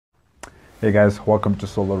Hey guys, welcome to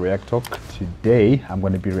Solo ReacTalk. Today I'm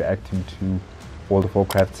going to be reacting to World of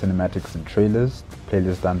Warcraft cinematics and trailers, the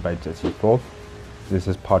playlist done by Jesse Forth. This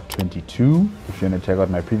is part 22. If you want to check out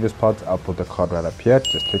my previous parts, I'll put the card right up here.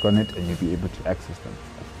 Just click on it and you'll be able to access them.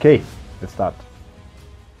 Okay, let's start.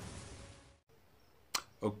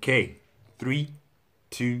 Okay, 3,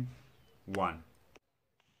 2, 1.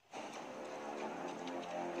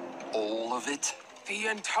 All of it? The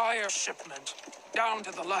entire shipment, down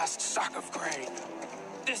to the last sack of grain.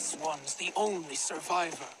 This one's the only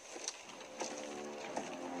survivor.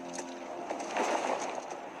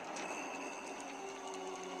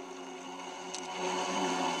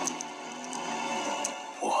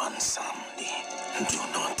 One Sunday. Do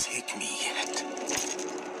not take me yet.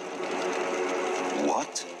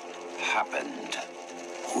 What happened?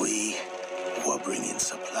 We were bringing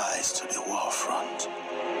supplies to the war front.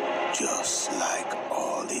 Just like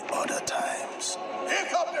all the other times. Here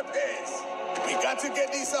come the pace! We got to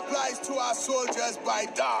get these supplies to our soldiers by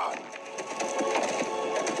dawn.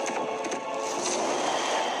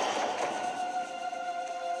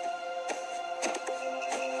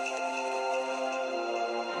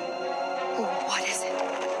 What is it?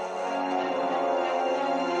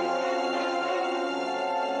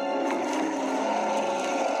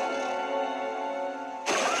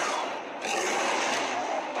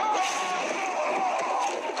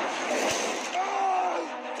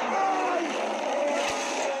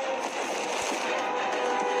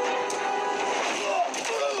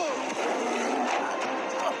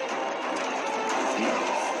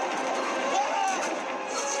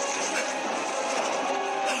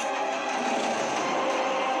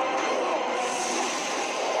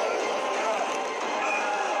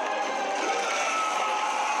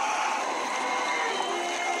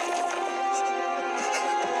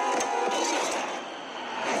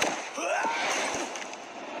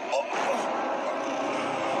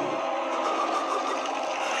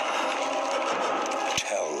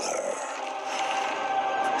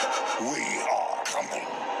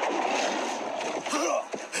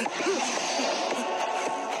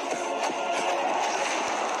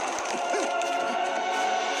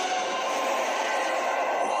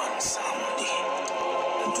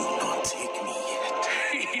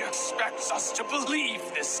 Us to believe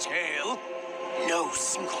this tale. No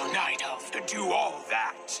single night elf could do all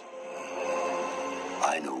that.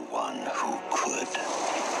 I know one who could.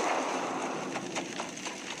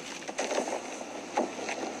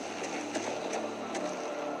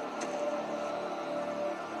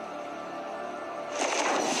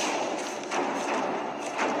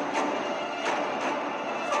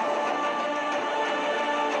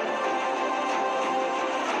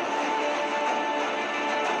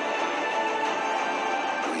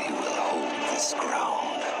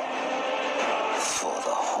 Ground for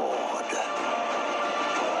the Horde.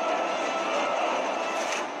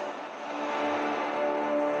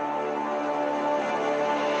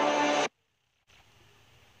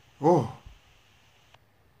 Oh,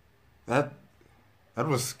 that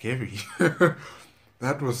was scary.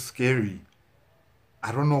 That was scary.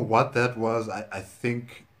 I don't know what that was. I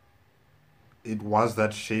think it was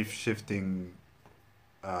that shape-shifting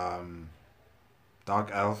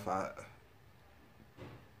dark elf.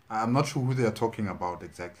 I'm not sure who they are talking about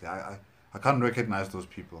exactly. I can't recognize those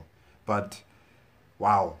people. But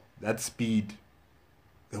wow, that speed,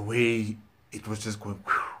 the way it was just going,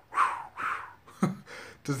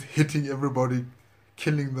 just hitting everybody,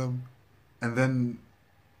 killing them, and then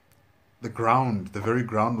the very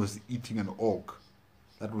ground was eating an orc.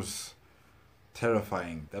 That was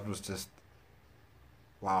terrifying. That was just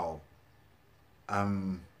wow.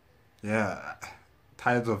 Yeah.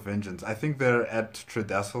 Tides of Vengeance. I think they're at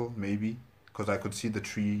Trydassel, maybe, because I could see the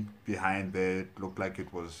tree behind there. It looked like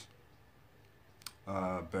it was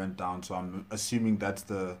burnt down, so I'm assuming that's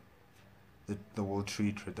the whole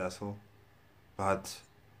tree, Trydassel. But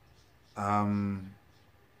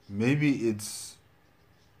maybe it's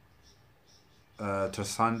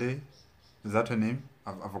Tyrande. Is that her name?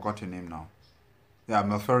 I forgot her name now. Yeah,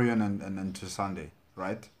 Malfurion and Tyrande,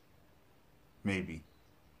 right? Maybe.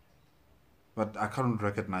 But I can't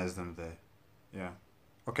recognize them there. Yeah.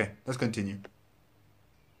 Okay, let's continue.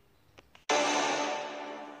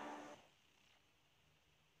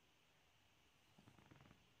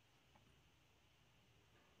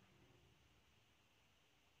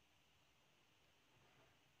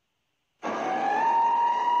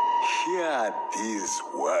 Hear these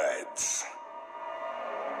words.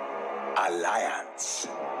 Alliance,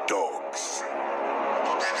 dogs.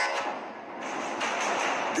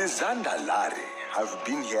 The Zandalari have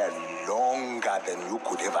been here longer than you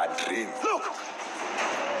could ever dream. Look!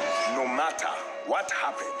 No matter what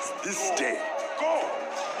happens this day,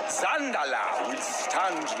 Zandalari will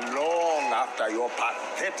stand long after your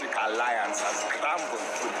pathetic alliance has crumbled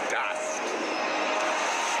to dust.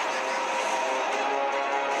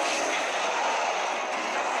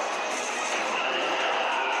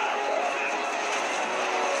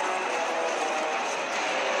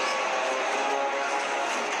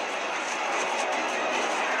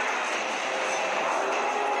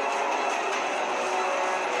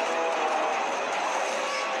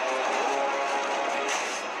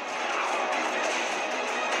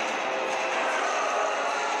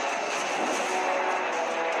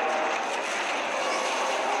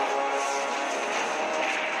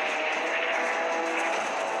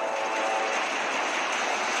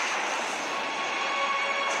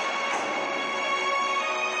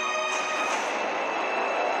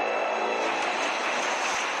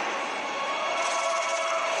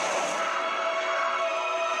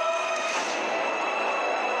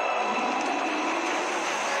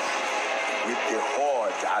 With the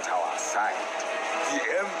Horde at our side, the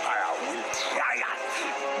Empire will triumph.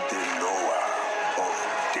 The lower of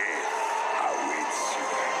death awaits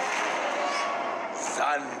you.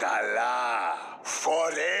 Zandalari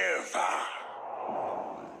forever.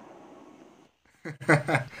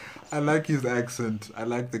 I like his accent. I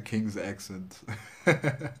like the king's accent.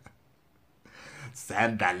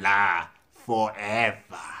 Zandalari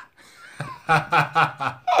forever.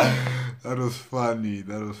 That was funny.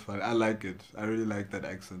 That was funny. I like it. I really like that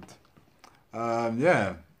accent.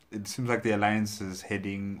 Yeah, it seems like the alliance is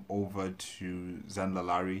heading over to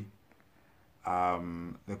Zandalari.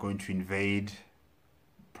 They're going to invade,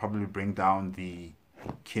 probably bring down the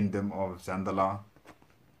kingdom of Zandalar,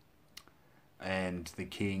 and the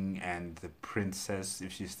king and the princess,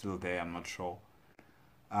 if she's still there, I'm not sure.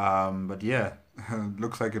 But yeah,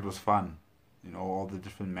 looks like it was fun. You know, all the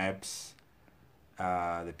different maps,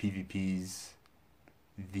 the PvPs,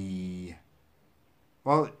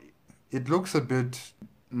 well, it looks a bit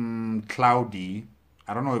cloudy.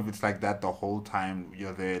 I don't know if it's like that the whole time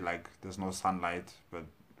you're there, like there's no sunlight, but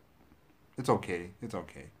it's okay. It's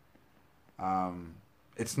okay.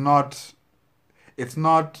 It's not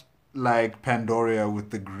like Pandoria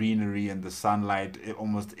with the greenery and the sunlight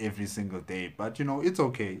almost every single day, but you know, it's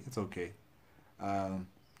okay. It's okay.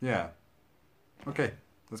 Yeah. Okay,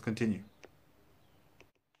 let's continue.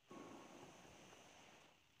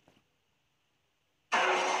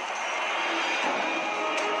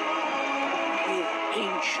 With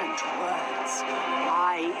ancient words,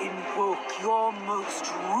 I invoke your most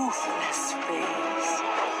ruthless phase.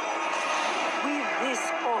 With this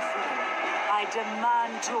offering, I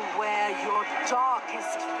demand to wear your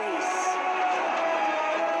darkest face.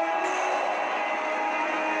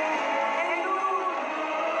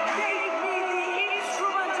 Make me the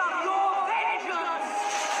instrument of your vengeance!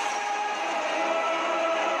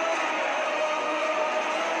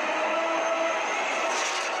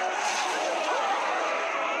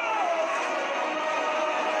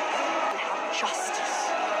 Justice.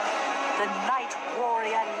 The Night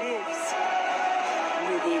Warrior lives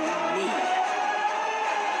within me.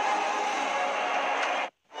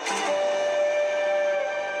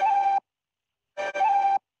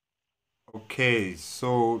 Okay,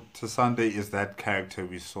 so Tyrande is that character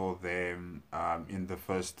we saw there in the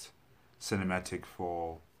first cinematic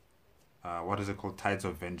for what is it called? Tides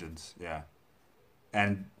of Vengeance. Yeah.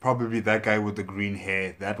 And probably that guy with the green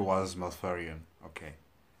hair, that was Malfurion. Okay.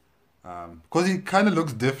 Because he kind of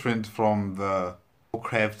looks different from the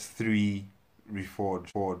Warcraft 3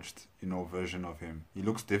 reforged, you know, version of him. He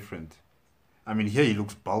looks different. I mean, here he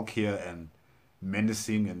looks bulkier and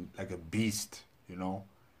menacing and like a beast, you know.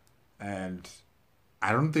 And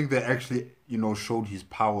I don't think they actually, you know, showed his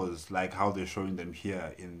powers like how they're showing them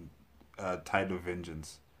here in Tide of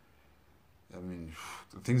Vengeance. I mean,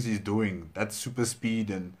 the things he's doing, that super speed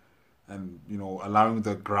and you know, allowing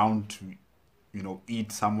the ground to, you know,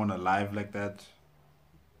 eat someone alive like that.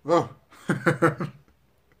 Oh.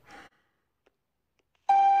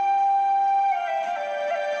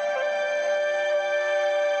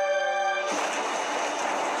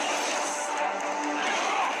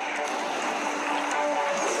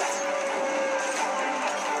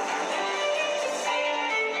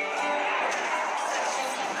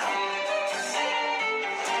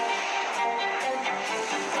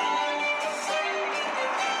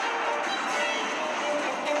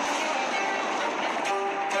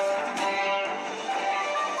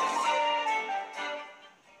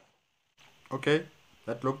 Okay,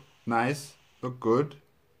 that looked nice, looked good.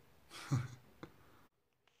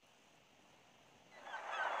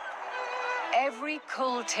 Every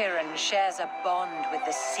Kul Tiran shares a bond with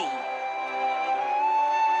the sea.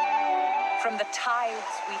 From the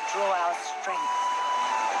tides we draw our strength,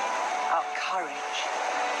 our courage.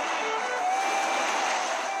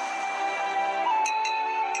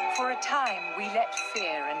 For a time, we let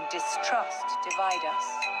fear and distrust divide us.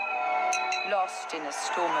 Lost in a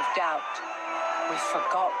storm of doubt, we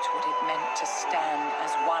forgot what it meant to stand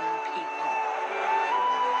as one people,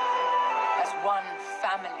 as one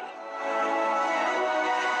family.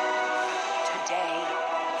 Today,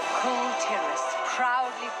 cool Tiras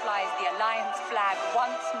proudly flies the Alliance flag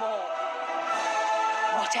once more.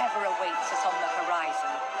 Whatever awaits us on the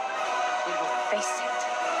horizon, we will face it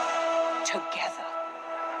together.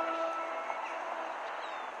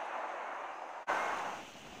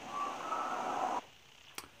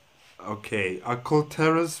 Okay, are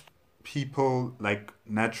Kultera's people like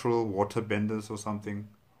natural waterbenders or something?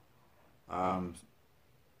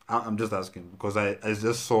 I'm just asking because I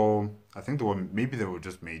just saw, I think maybe they were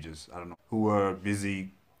just mages, I don't know, who were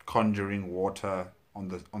busy conjuring water on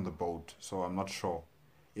the boat, so I'm not sure.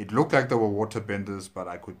 It looked like they were waterbenders, but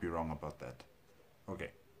I could be wrong about that.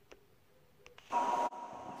 Okay.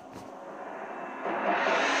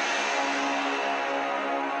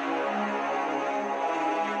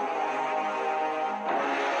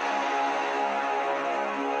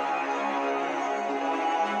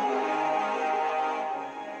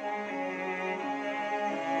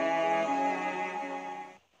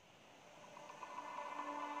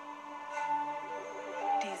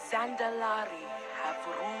 Zandalari have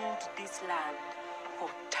ruled this land for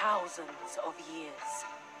thousands of years.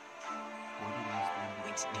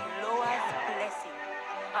 With Diloa's blessing,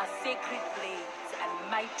 our sacred blades and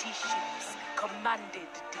mighty ships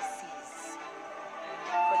commanded the seas.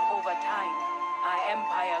 But over time, our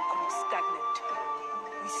empire grew stagnant.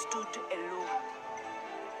 We stood alone.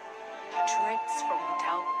 Threats from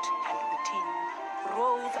without and within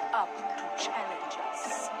rose up to challenge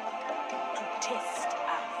us, to test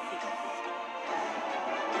our faith.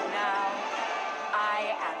 Now,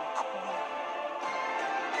 I am queen.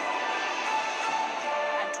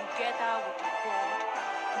 And together with the horde,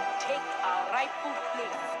 we take our rightful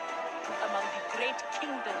place among the great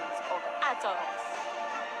kingdoms of Azeroth.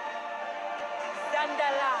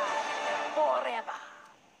 Zandalari forever.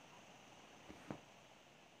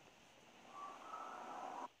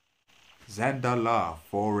 Zandalari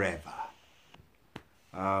forever.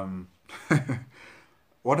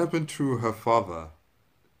 What happened to her father?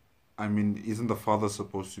 I mean, isn't the father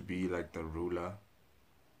supposed to be like the ruler?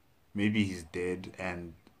 Maybe he's dead,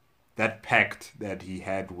 and that pact that he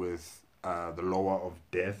had with the Lower of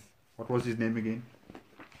Death. What was his name again?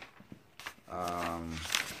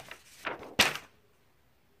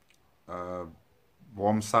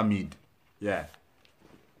 Worm Samid. Yeah.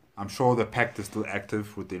 I'm sure the pact is still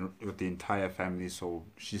active with the entire family, so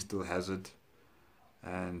she still has it.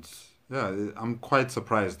 And yeah, I'm quite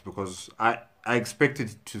surprised because I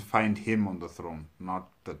expected to find him on the throne, not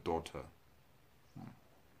the daughter.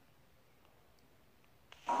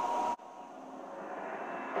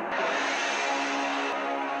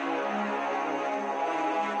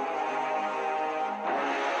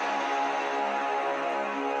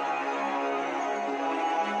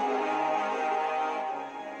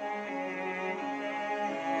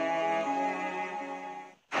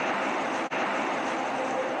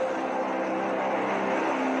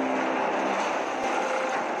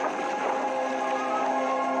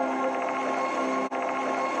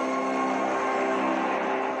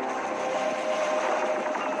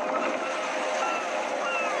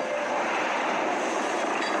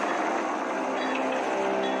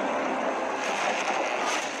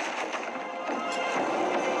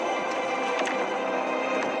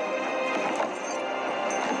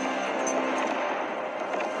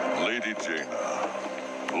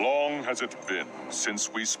 Has it been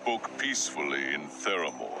since we spoke peacefully in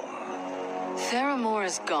Theramore? Theramore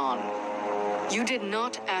is gone. You did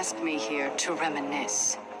not ask me here to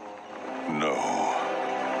reminisce. No.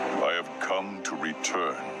 I have come to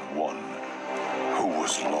return one who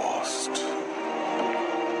was lost.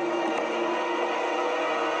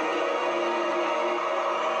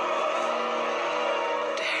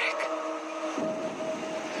 Derek.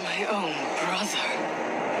 My own brother.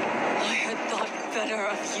 I had thought better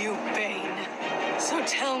of you, Bane. So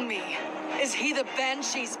tell me, is he the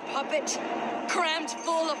Banshee's puppet? Crammed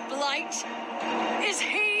full of blight? Is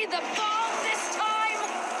he the bomb this time?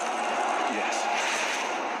 Yes.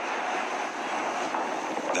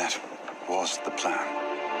 That was the plan.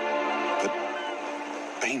 But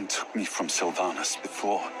Bane took me from Sylvanas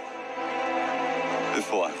before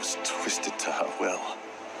I was twisted to her will.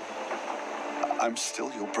 I'm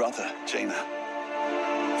still your brother, Jaina.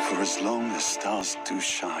 For as long as stars do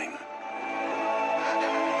shine,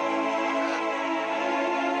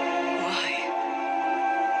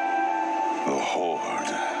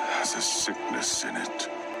 Horde has a sickness in it.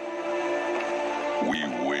 We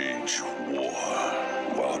wage war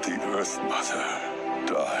while the Earth Mother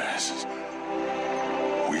dies.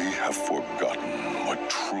 We have forgotten what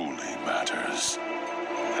truly matters,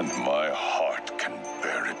 and my heart can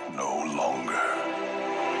bear it no longer.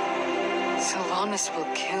 Sylvanas will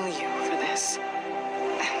kill you for this.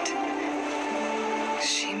 And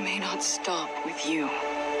she may not stop with you.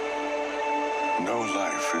 No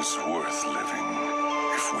life is worth living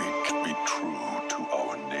if we can be true to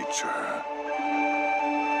our nature.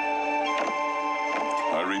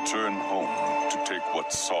 I return home to take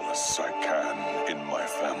what solace I can in my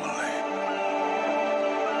family.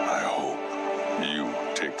 I hope you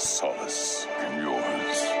take solace in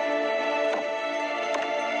yours.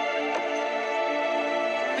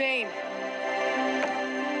 Bane!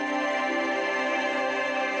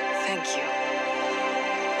 Thank you.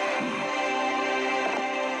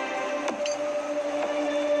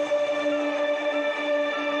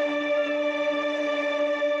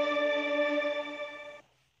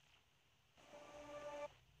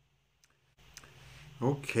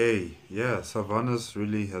 Okay, yeah, Sylvanas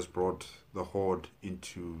really has brought the Horde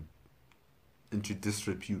into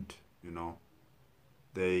disrepute, you know.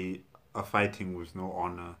 They are fighting with no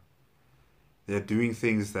honor. They're doing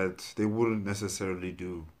things that they wouldn't necessarily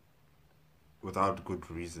do without good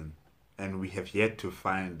reason. And we have yet to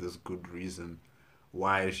find this good reason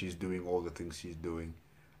why she's doing all the things she's doing.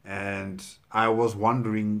 And I was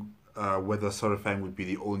wondering whether Sorafang would be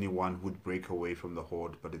the only one who'd break away from the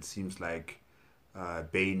Horde, but it seems like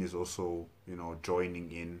Bane is also, you know,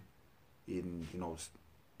 joining in, you know,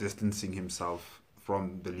 distancing himself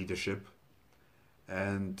from the leadership.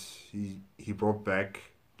 And he brought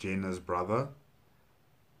back Jaina's brother.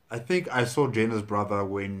 I think I saw Jaina's brother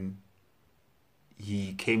when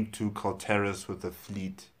he came to Tiras with the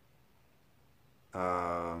fleet.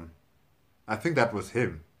 I think that was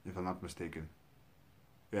him, if I'm not mistaken.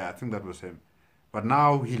 Yeah, I think that was him. But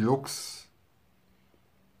now he looks,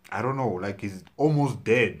 I don't know, like he's almost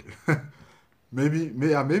dead. maybe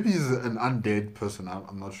he's an undead person.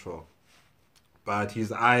 I'm not sure. But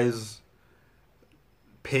his eyes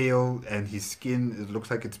pale and his skin, it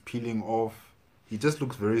looks like it's peeling off. He just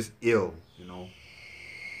looks very ill, you know.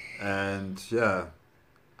 And yeah,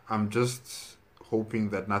 I'm just hoping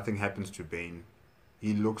that nothing happens to Bane.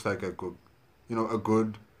 He looks like a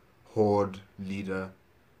good Horde leader.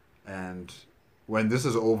 And when this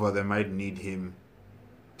is over, they might need him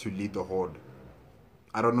to lead the Horde.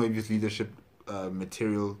 I don't know if his leadership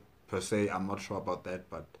material per se, I'm not sure about that,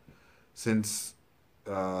 but since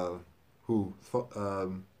Sorafang,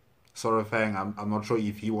 I'm not sure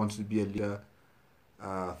if he wants to be a leader.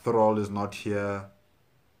 Thrall is not here.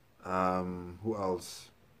 Who else?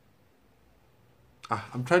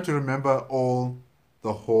 I'm trying to remember all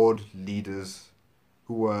the Horde leaders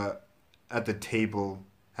who were at the table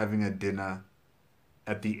having a dinner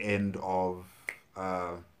at the end of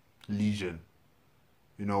Legion.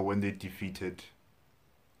 You know, when they defeated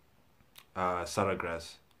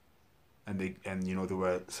Saragras, and they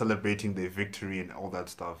were celebrating their victory and all that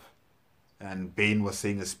stuff. And Bane was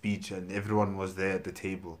saying a speech, and everyone was there at the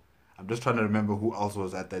table. I'm just trying to remember who else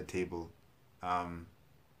was at that table.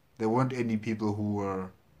 There weren't any people who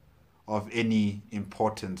were of any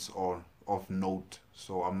importance or of note,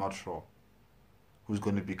 so I'm not sure who's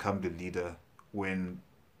going to become the leader when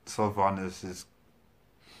Sylvanas is...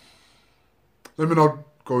 Let me not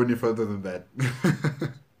go any further than that.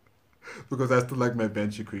 Because I still like my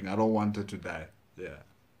Banshee Queen. I don't want her to die. Yeah.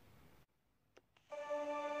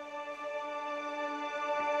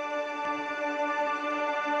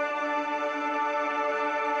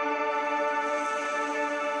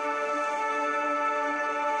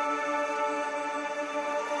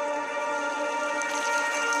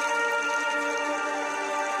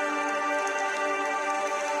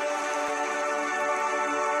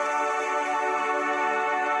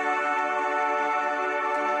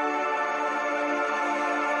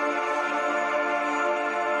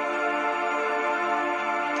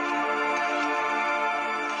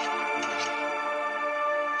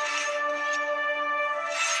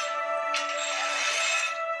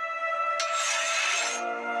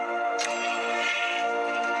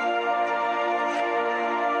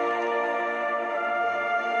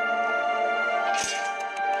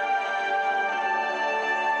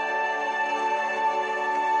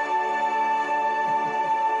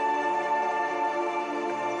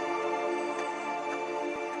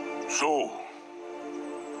 So,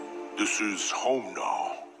 this is home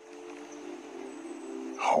now.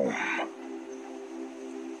 Home.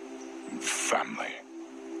 Family.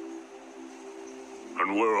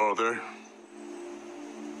 And where are they?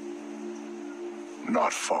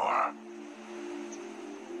 not far.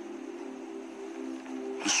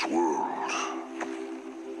 This world,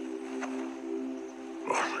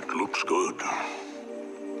 well, it looks good.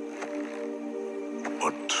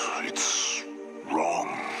 But it's wrong.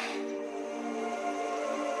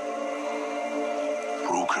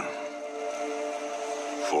 Broken.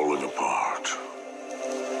 Falling apart.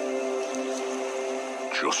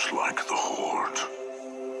 Just like the Horde.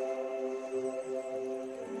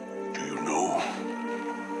 Do you know?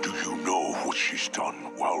 Do you know what she's done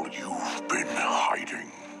while you've been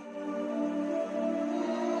hiding?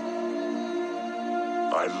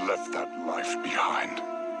 I left that life behind.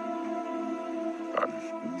 I'm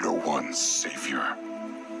no one's savior.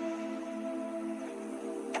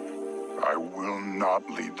 I will not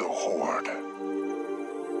lead the Horde.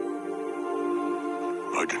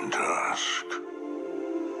 I didn't ask.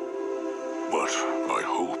 But I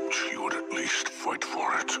hoped you would at least fight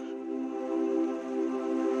for it.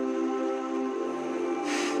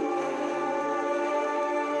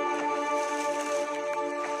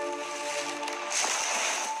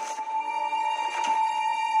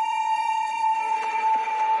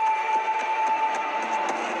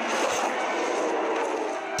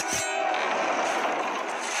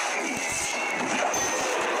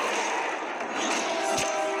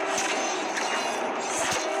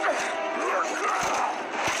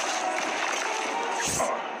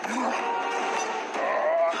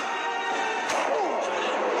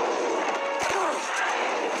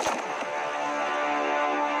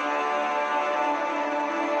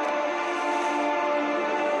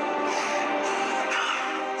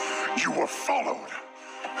 You were followed.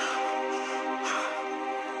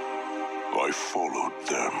 I followed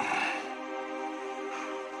them.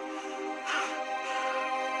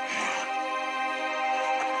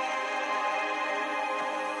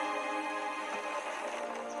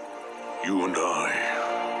 You and I,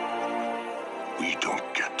 we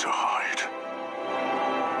don't get to hide.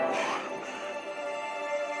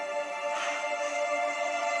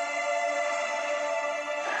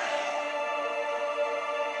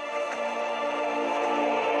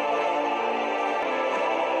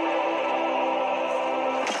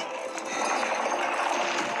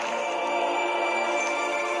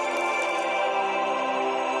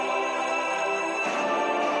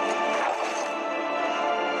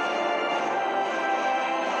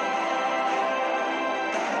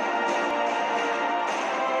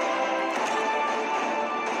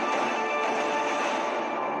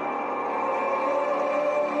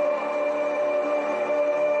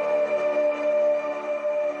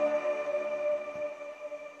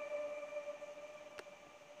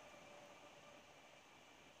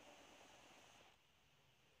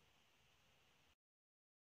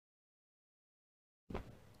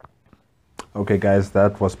 Okay guys,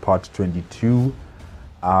 that was part 22.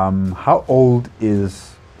 How old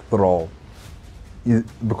is Thrall?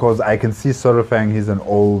 Because I can see Sorofang, he's an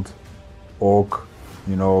old orc,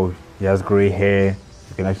 you know, he has gray hair.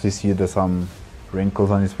 You can actually see there's some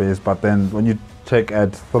wrinkles on his face, but then when you check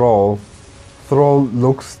at Thrall still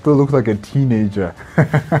looks like a teenager.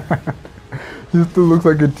 He still looks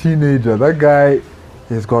like a teenager. That guy,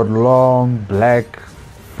 he's got long, black,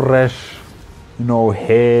 fresh, you know,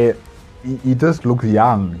 hair. He just looks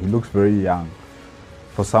young. He looks very young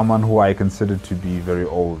for someone who I consider to be very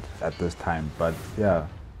old at this time. But yeah,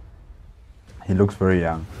 he looks very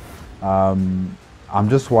young. I'm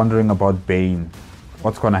just wondering about Bane.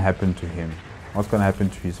 What's going to happen to him? What's going to happen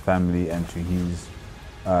to his family and to his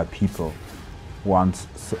people once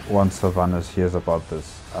Sylvanas hears about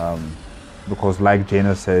this? Because like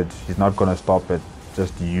Jaina said, she's not going to stop at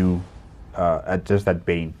just at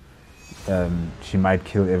Bane. She might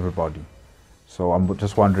kill everybody. So I'm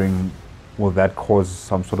just wondering, will that cause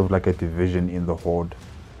some sort of like a division in the Horde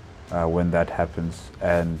when that happens?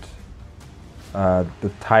 And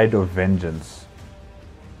the tide of vengeance.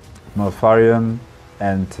 Malfarion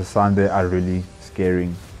and Tyrande are really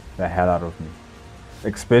scaring the hell out of me.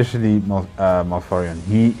 Especially Malfarion.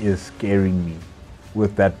 He is scaring me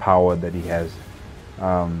with that power that he has.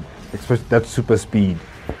 Especially that super speed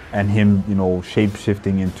and him, you know,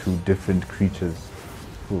 shape-shifting into different creatures.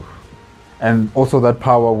 Oof. And also that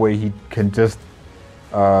power where he can just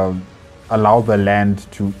allow the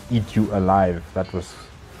land to eat you alive. That was...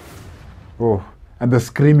 Oh. And the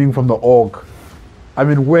screaming from the orc. I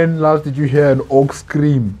mean, when last did you hear an orc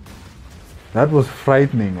scream? That was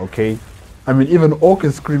frightening, okay? I mean, even orc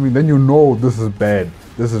is screaming, then you know this is bad.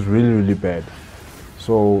 This is really, really bad.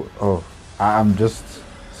 So, I'm just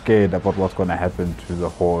scared about what's going to happen to the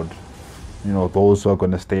Horde. You know, those who are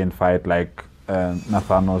going to stay and fight, like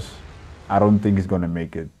Nathanos. I don't think he's going to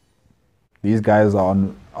make it. These guys are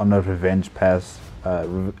on a revenge path,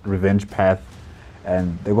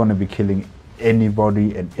 and they're going to be killing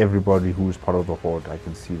anybody and everybody who is part of the Horde. I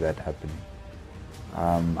can see that happening.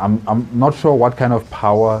 I'm not sure what kind of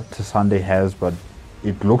power Tyrande has, but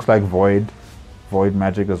it looks like void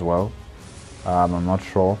magic as well. I'm not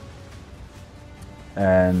sure.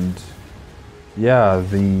 And yeah,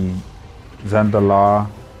 the Zandalari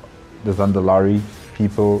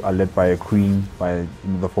people are led by a queen, by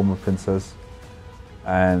the former princess,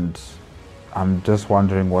 and I'm just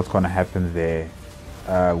wondering what's going to happen there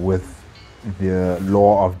with the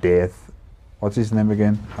law of death. What's his name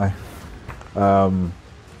again? Baum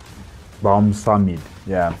Samid.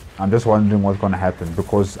 Yeah, I'm just wondering what's going to happen,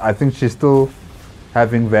 because I think she's still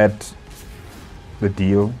having the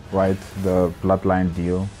deal, right? The bloodline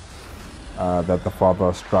deal that the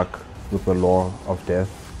father struck with the law of death.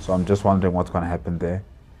 So I'm just wondering what's going to happen there.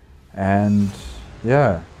 And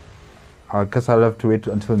yeah, I guess I'll have to wait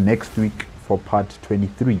until next week for part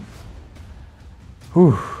 23.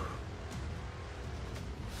 Whew.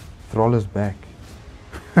 Thrall is back.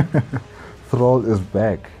 Thrall is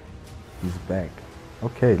back. He's back.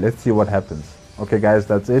 Okay, let's see what happens. Okay guys,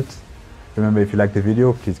 that's it. Remember, if you like the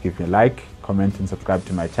video, please give me a like, comment and subscribe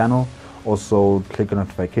to my channel. Also click the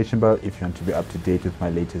notification bell if you want to be up to date with my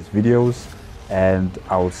latest videos. And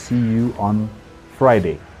I'll see you on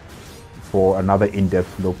Friday for another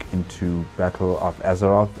in-depth look into Battle of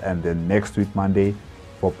Azeroth, and then next week Monday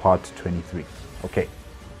for part 23. Okay,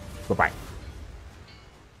 bye-bye.